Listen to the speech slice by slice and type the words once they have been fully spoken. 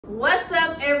What's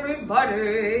up,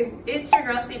 everybody? It's your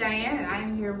girl C Diane, and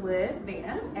I'm here with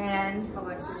Veda and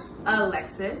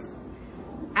Alexis.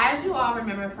 As you all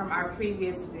remember from our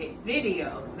previous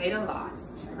video, Veda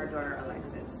lost her daughter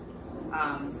Alexis.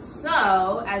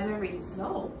 So as a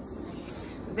result,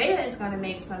 Veda is going to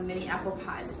make some mini apple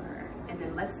pies for her, and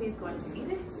then Lexi is going to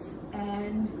eat it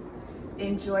and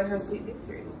enjoy her sweet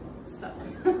victory. So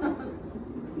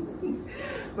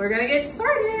we're gonna get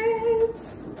started.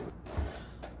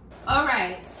 All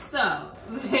right, so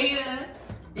Veda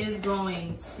is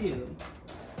going to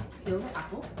peel the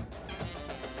apple.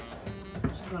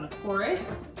 She's gonna core it,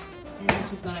 and then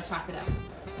she's gonna chop it up.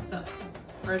 So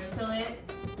first peel it.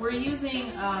 We're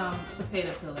using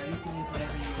potato peeler. You can use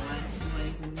whatever you want. If you want to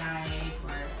use a knife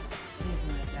or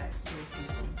anything like that, it's really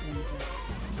simple. Then just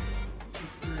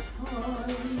keep your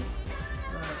toy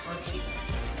or speaker.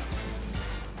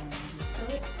 And just peel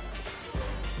it.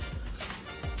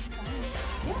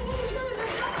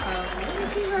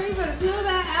 You better peel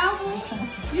that apple.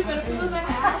 You better peel that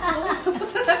apple.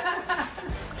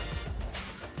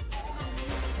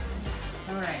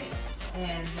 All right,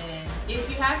 and then if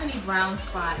you have any brown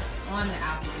spots on the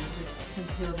apple, you just can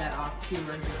peel that off too,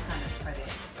 or just kind of cut it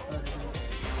a little bit.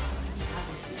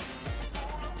 Apple seed.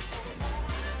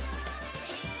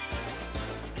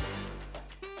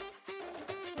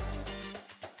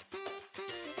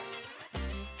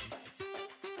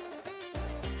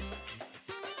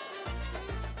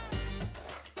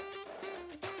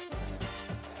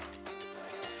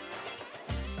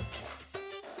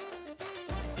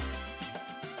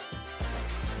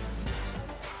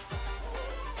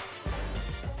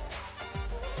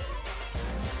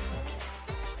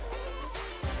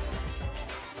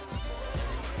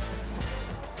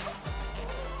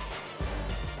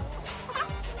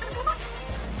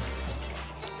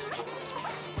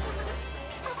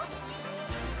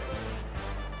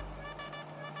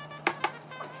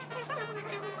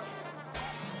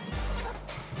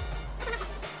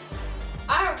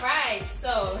 Alright,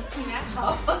 so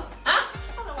now, I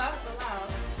don't know why it was so loud.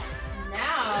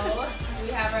 Now, we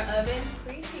have our oven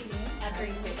preheating at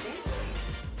 350.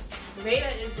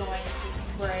 Veda is going to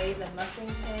spray the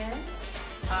muffin pan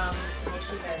to make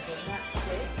sure that it does not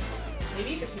stick. Maybe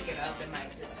you can pick it up, it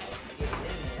might just help get it in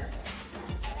there.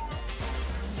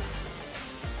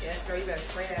 Yes, girl, you better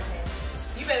spray that pan.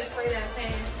 You better spray that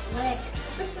pan.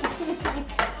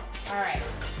 Alright.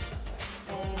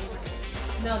 And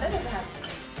no, that doesn't have to.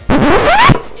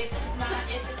 If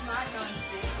it's not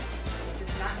non-stick,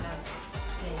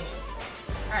 then you should spray.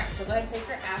 Alright, so go ahead and take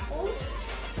your apples.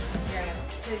 You're gonna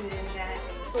put it in that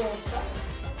salsa.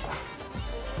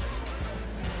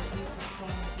 And just use the spoon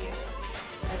to get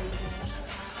everything.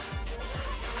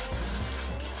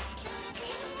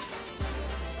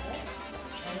 Okay.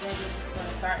 And then you're just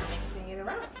gonna start mixing it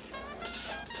around.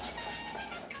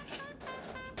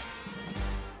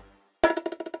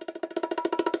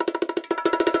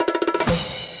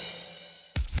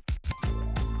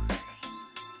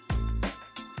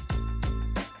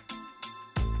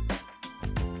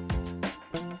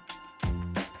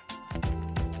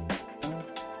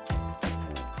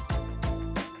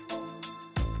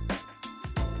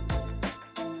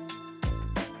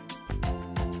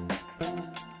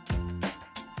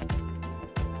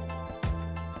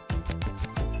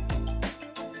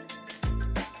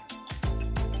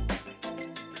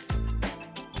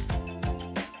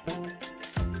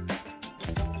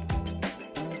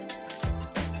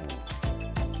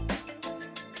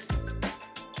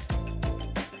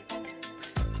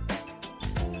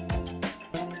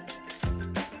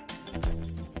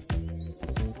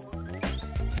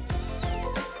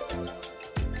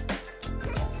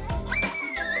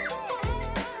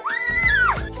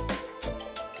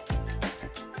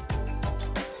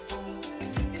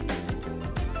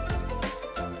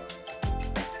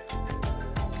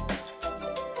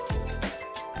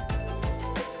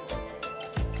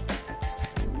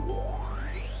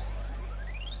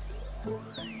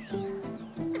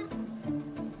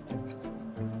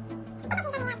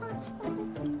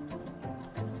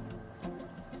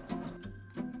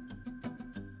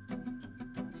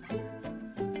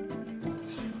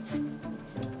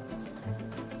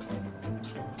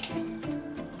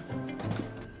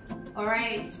 All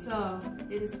right, so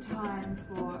it is time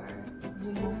for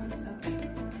the moment of truth.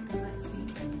 Let's see.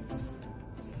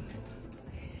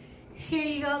 Here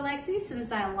you go, Lexi,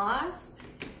 since I lost.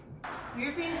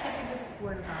 You're being such a good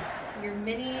sport about it. Your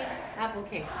mini apple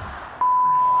cakes.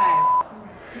 Pies.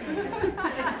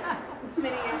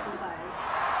 Mini apple pies.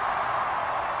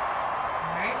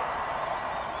 All right.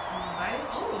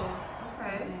 Oh,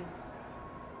 okay.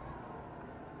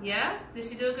 Yeah? Did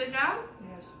she do a good job?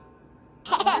 Yes.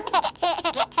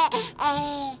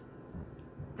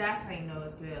 That's how you know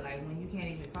it's good. Like when you can't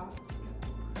even talk.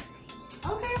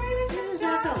 Okay, Rita, She good was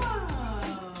job.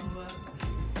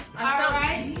 I'm All so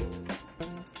right.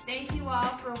 Thank you all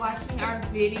for watching our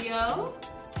video.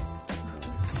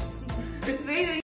 Rita,